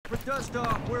dust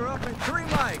off. We're up in 3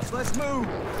 mics. Let's move.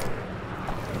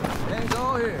 Gang's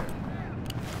all here.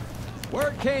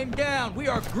 Word came down. We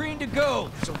are green to go.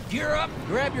 So gear up,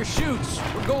 grab your chutes.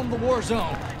 We're going to the war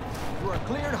zone. We're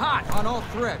cleared hot on all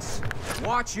threats.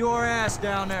 Watch your ass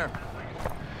down there.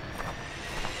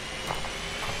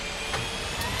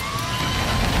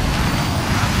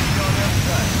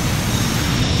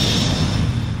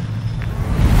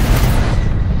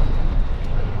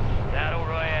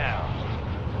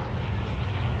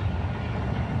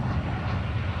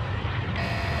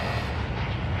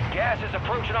 Gas is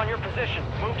approaching on your position.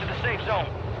 Move to the safe zone.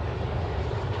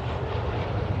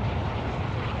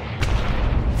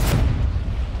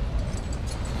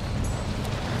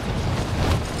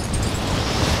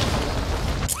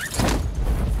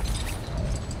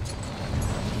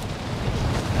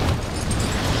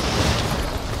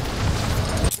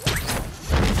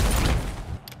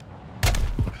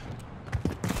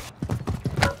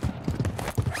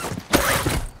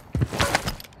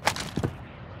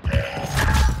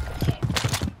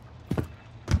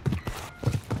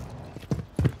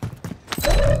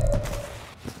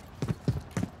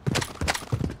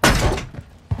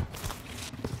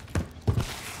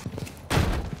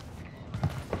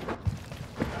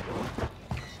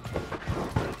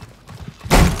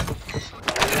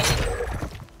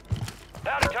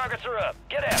 Targets are up.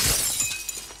 Get after them.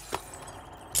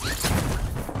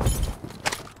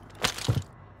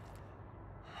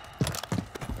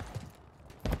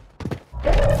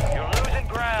 You're losing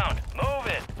ground. Move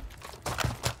it.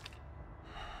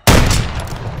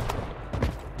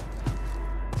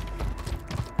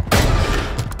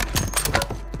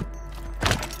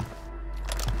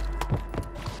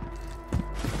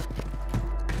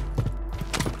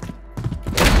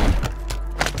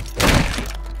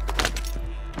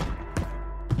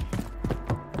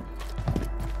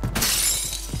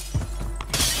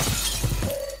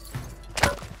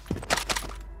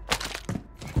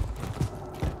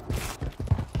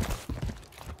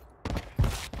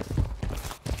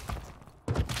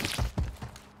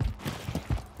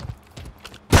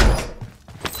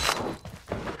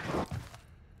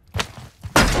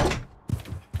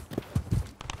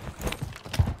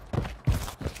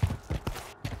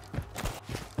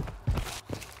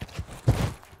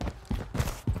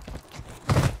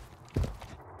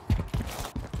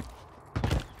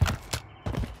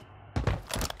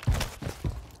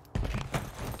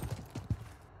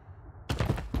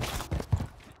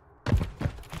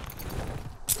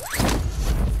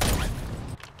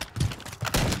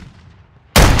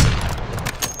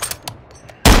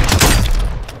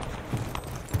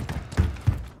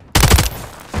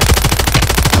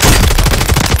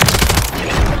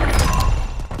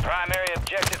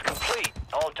 Objective complete.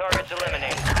 All targets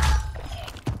eliminated.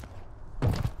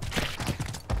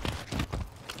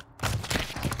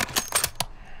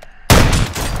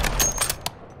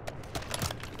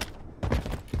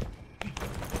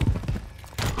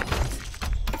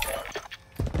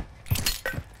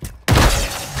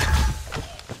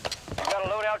 Got a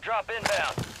loadout drop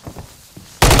inbound.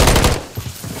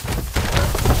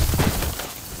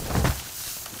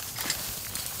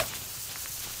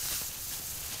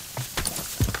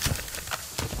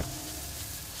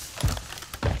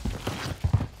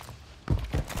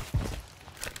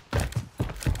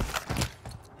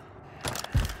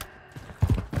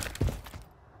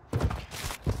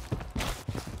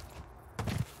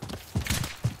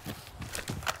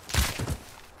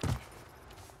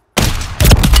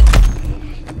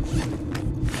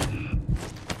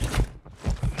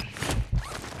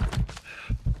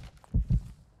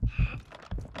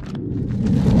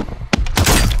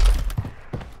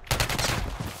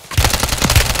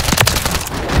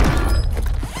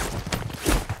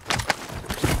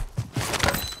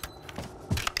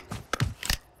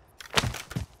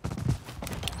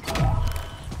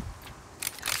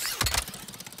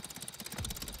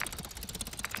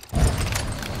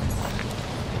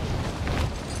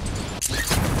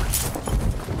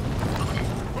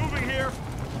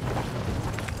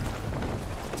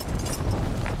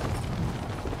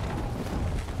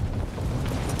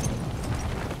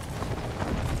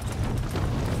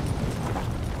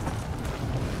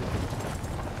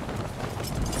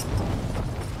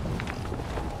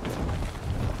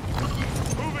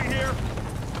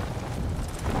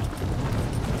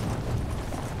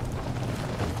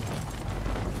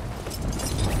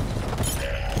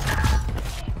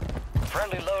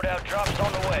 Friendly loadout drops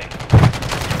on the way.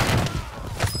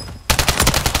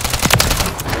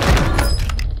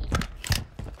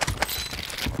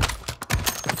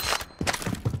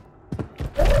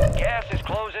 Gas is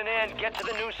closing in. Get to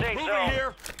the new safe zone.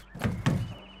 Here.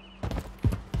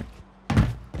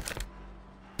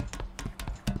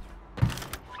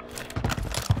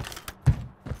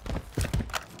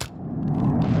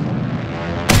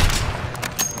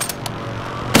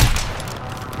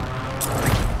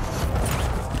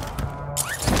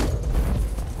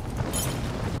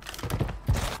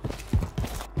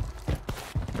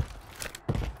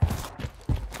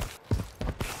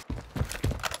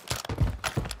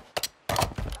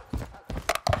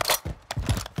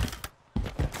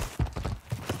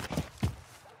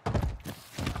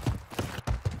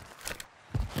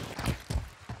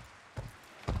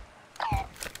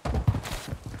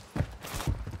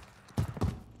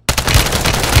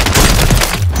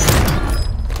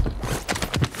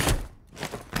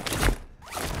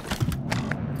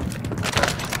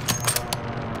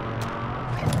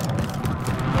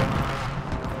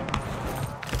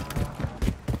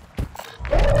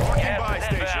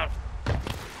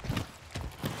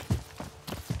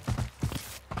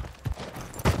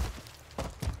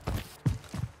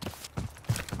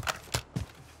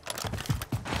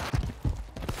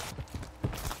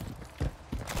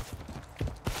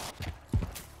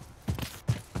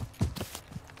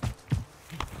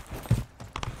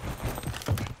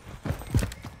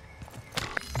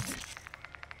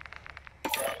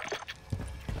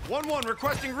 1-1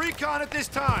 requesting recon at this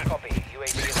time. Copy.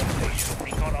 UAV is on station.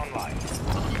 Recon online.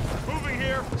 Moving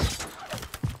here.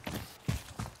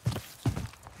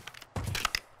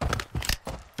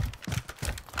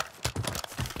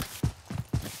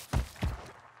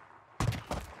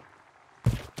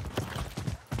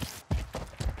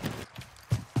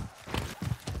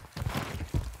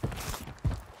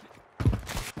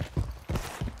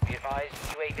 Be advised,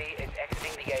 UAV is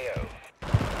exiting the AO.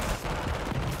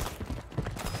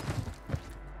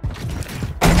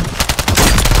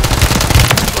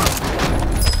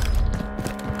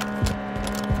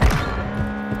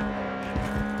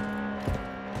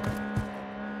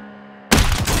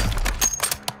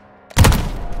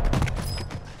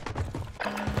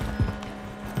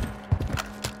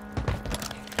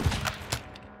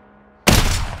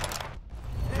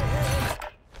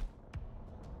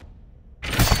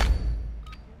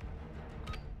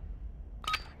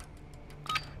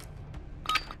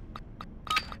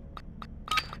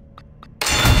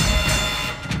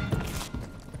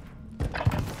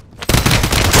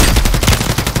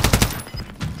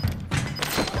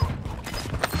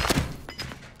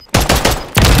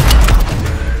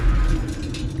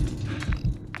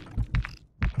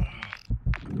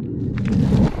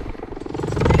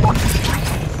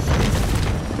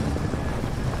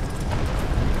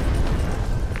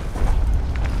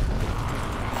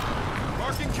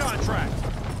 Contract.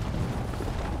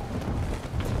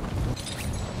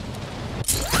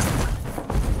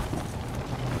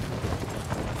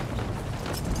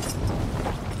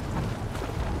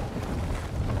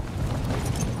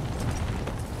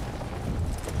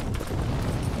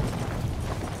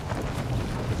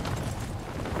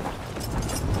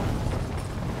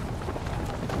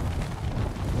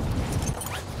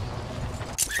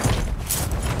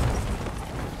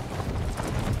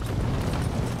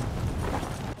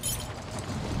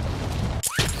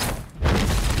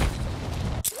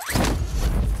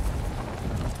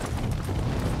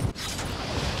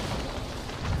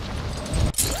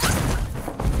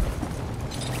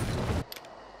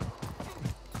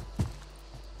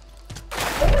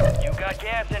 Got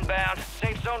gas inbound.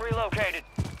 Safe zone relocated.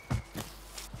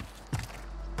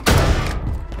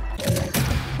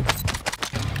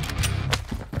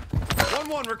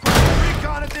 One requesting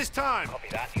recon at this time. Copy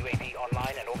that. UAV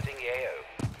online and orbiting the AO.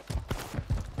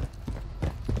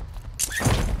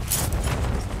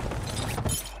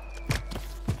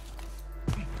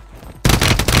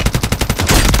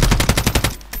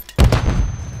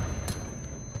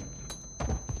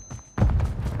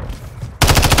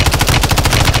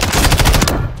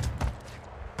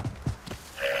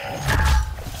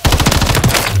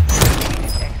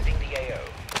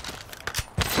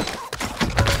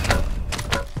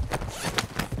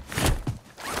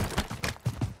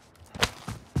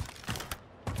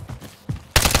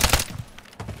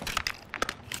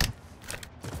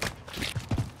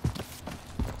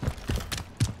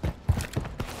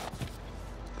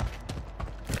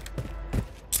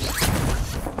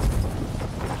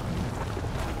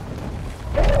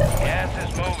 Gas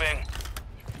is moving.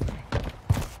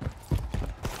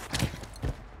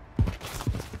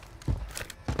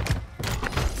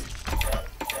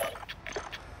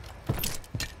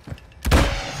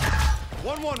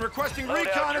 One requesting Loadout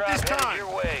recon at this drop headed time.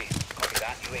 your way. Copy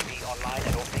that. UAV online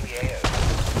and opening the AO.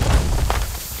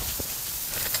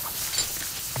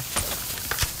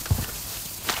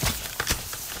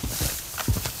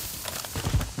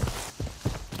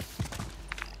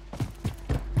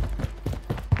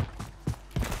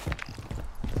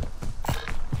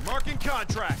 Marking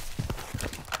contract.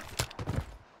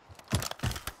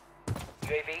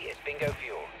 UAV is bingo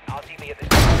fuel. RTB at this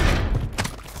time.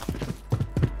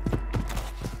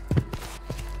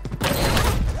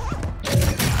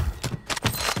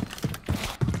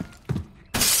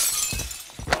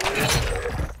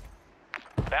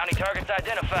 Bounty targets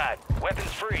identified.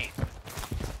 Weapons free.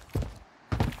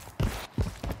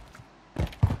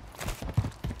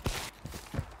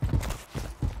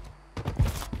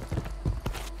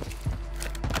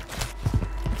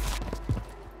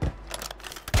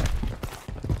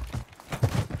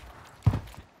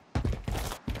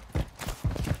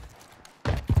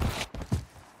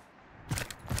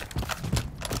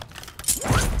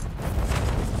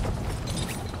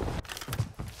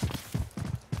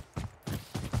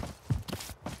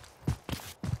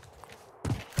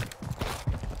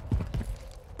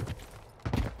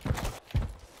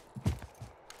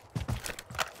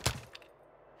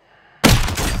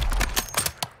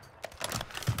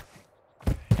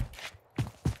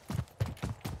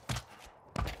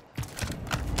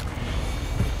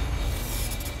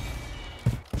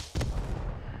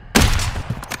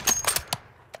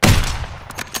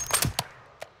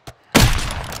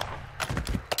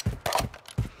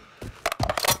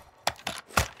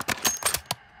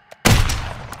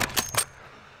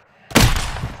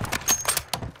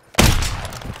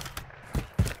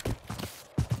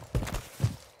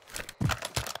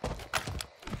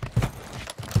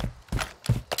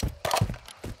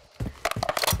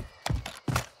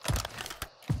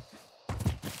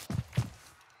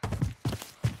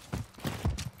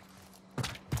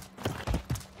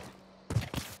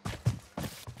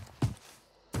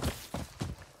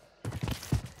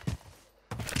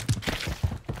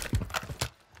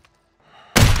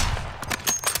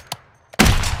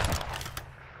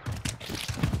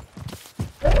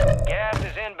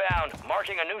 inbound,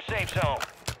 marking a new safe zone.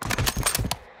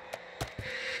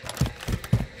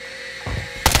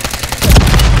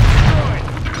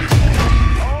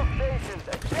 All stations,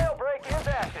 a jailbreak is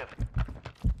active.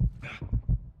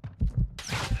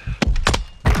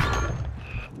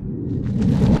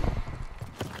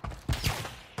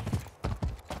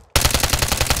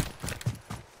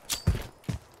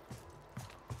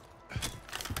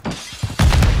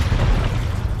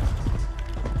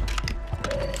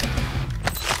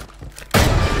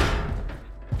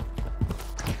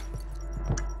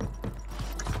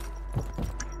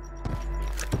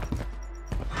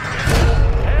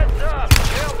 Heads up,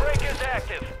 jailbreak is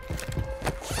active.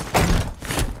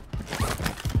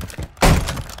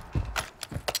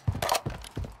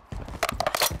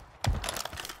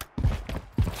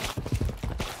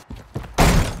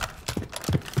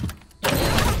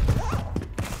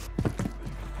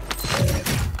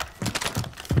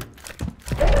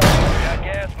 Got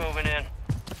gas moving in.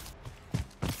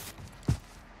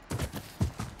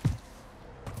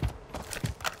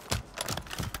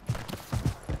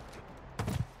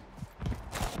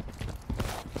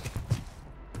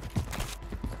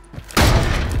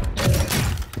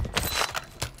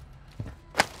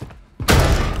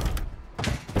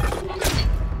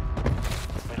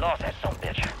 We lost that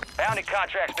sumbitch. Bounty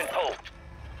contract's been pulled.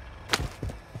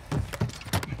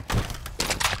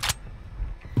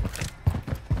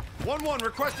 One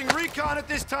requesting recon at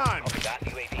this time. Copy that.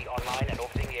 UAV online and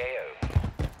orbiting the AO.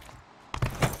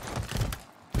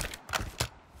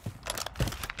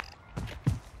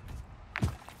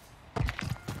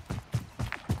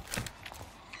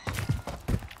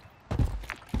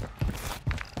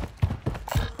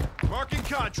 Marking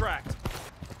contract.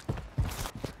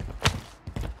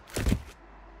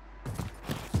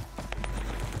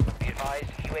 Be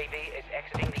advised, UAV is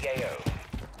exiting the AO.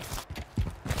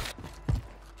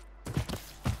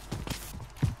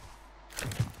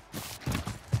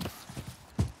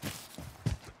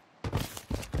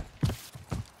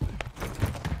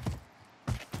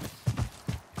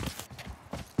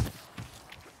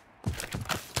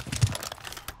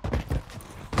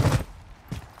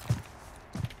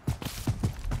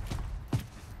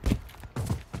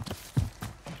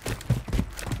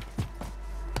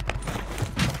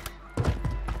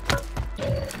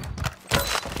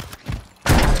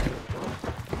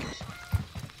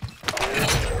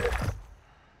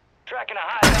 Tracking a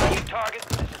high-value target.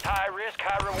 This is high risk,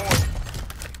 high reward.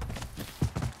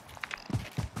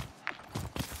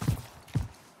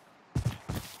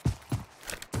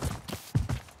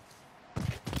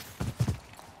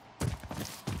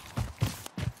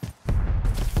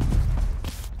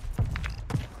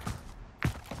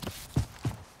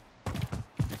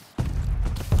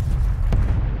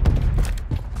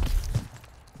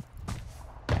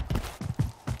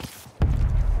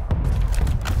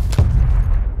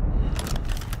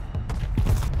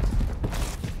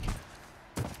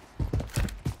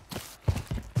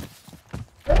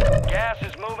 Gas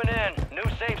is moving in. New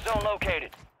safe zone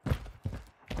located.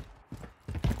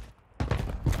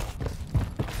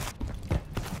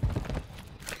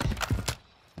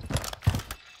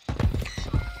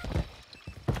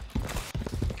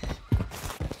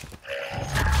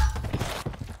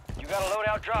 You got a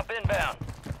loadout drop inbound.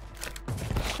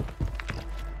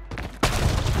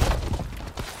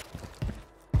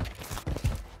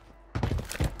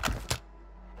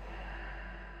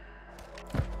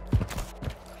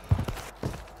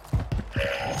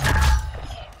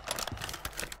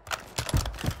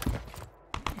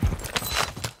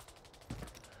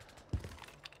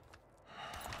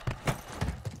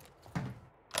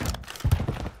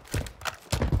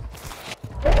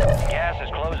 Gas is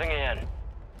closing in.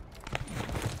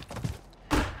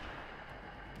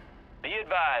 Be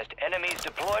advised, enemies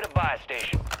deployed a buy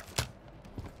station.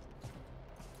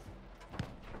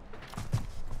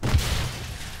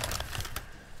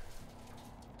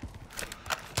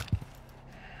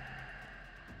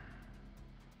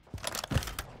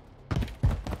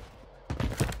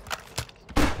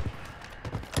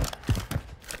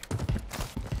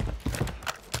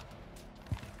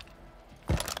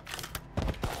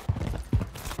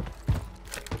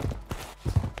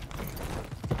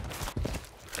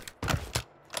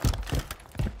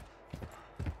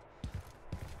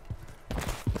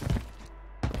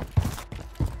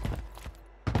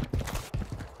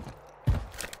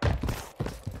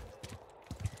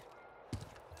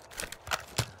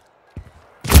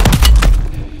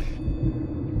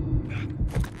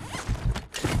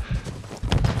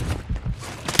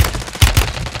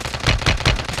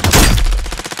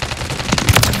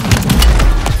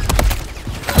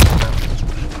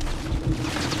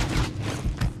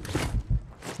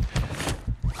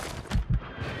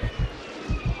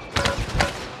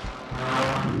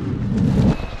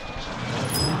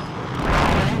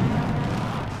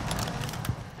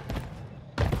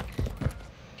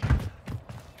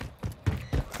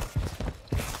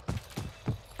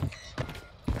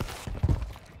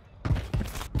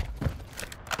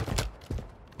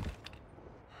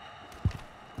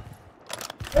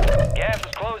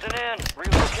 closing in.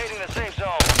 Relocating the safe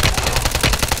zone.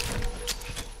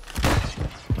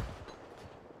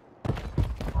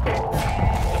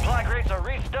 Supply crates are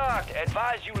restocked.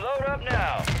 Advise you load up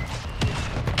now.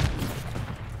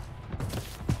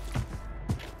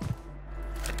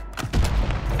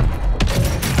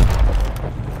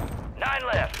 Nine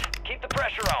left. Keep the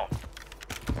pressure on.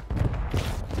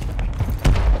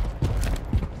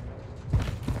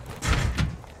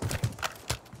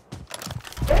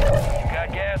 You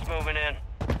got gas moving in.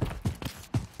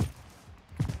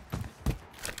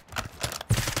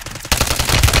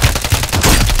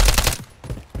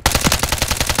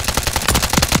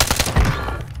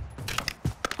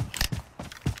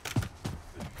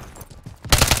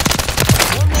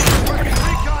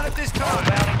 Recon at this All time.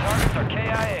 bounty targets are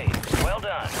KIA. Well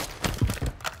done.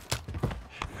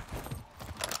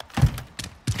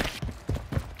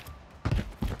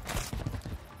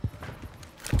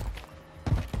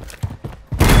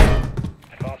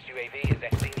 Advanced UAV is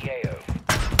exiting the AO.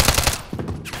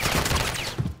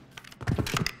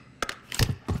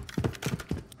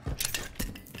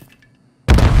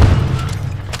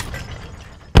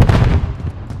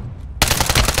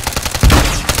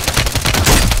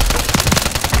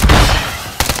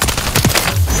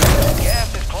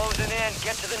 Gas is closing in.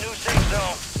 Get to the new safe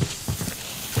zone.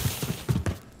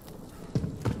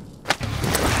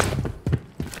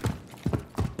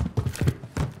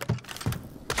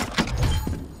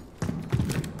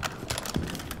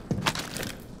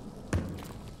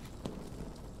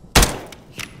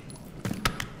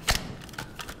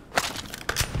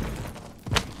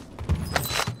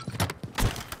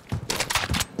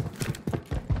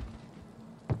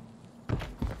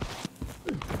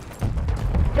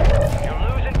 You're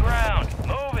losing ground.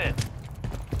 Move it.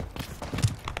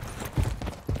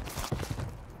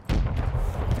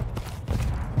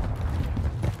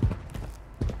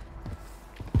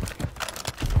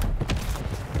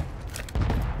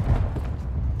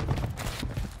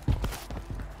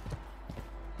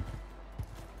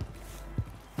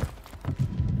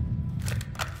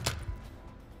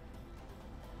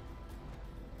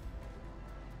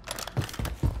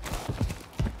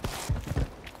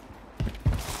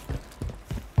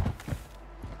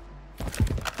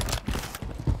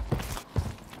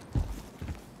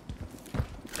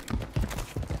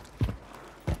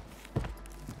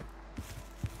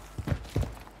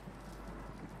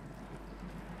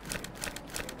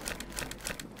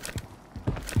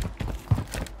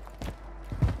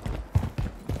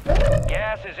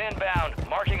 Gas is inbound,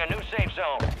 marking a new safe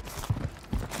zone.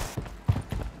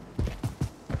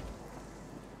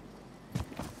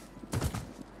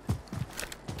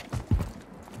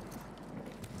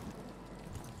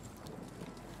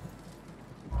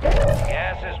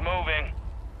 Gas is moving.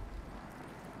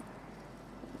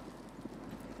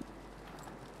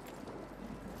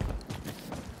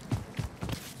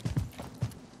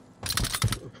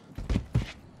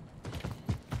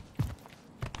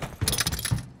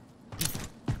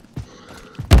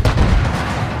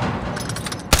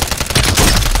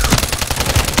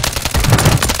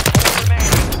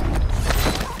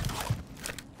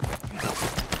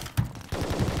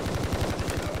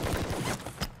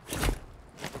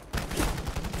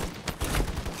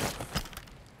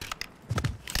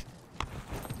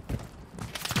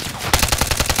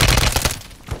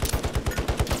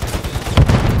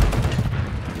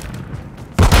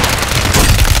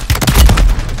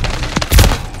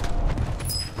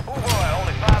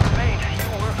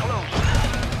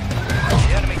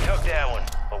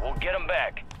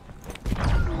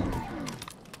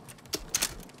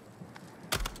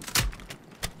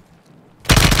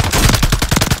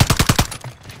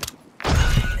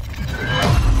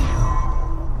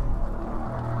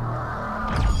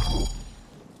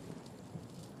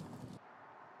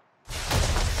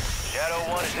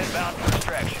 Shadow 1 is inbound for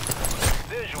extraction.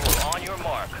 Visual on your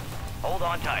mark. Hold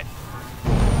on tight.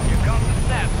 Here comes the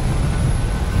snap.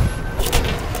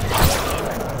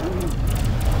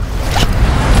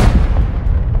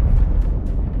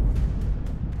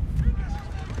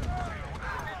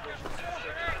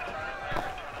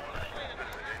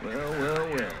 Well.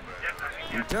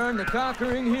 Return the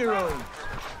conquering heroes.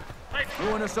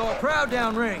 Doing us all proud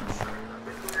downrange.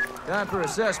 Time for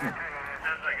assessment.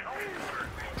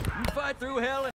 You fight through hell and